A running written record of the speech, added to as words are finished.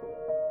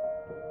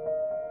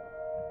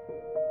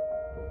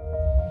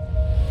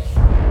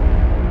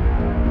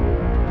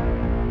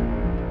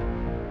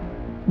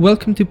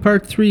Welcome to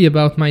part 3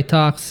 about my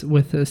talks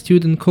with a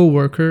student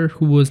co-worker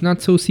who was not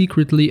so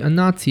secretly a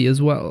Nazi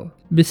as well.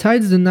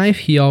 Besides the knife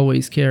he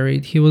always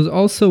carried, he was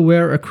also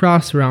wear a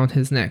cross around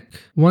his neck.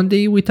 One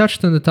day we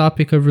touched on the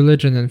topic of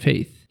religion and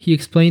faith. He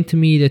explained to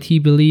me that he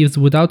believes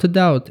without a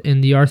doubt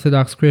in the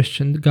Orthodox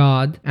Christian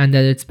God and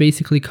that it's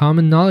basically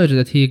common knowledge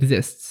that he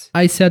exists.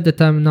 I said that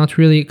I'm not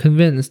really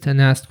convinced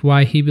and asked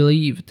why he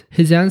believed.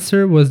 His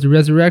answer was the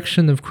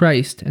resurrection of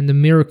Christ and the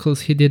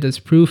miracles he did as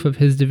proof of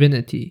his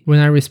divinity. When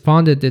I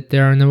responded that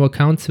there are no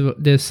accounts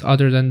of this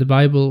other than the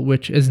Bible,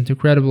 which isn't a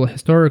credible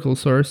historical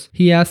source,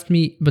 he asked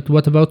me, but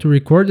what about the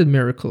recorded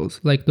miracles,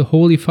 like the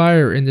holy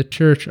fire in the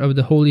Church of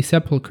the Holy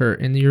Sepulchre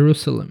in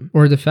Jerusalem,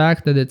 or the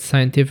fact that it's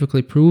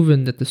scientifically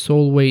proven that the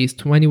soul weighs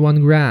 21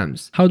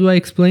 grams? How do I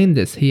explain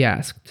this? He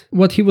asked.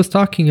 What he was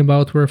talking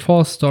about were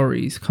false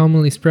stories,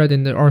 commonly spread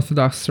in the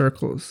Orthodox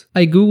circles.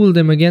 I googled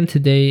them again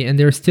today and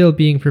they're still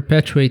being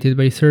perpetuated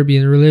by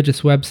Serbian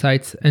religious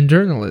websites and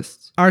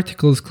journalists.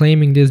 Articles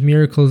claiming these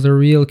miracles are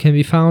real can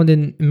be found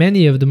in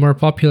many of the more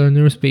popular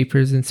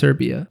newspapers in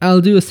Serbia.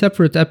 I'll do a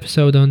separate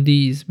episode on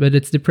these, but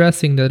it's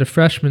depressing that a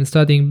freshman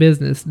studying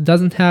business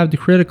doesn't have the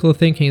critical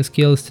thinking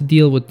skills to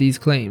deal with these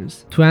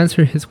claims. To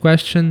answer his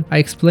question, I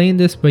explained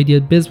this by the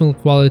abysmal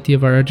quality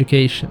of our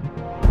education.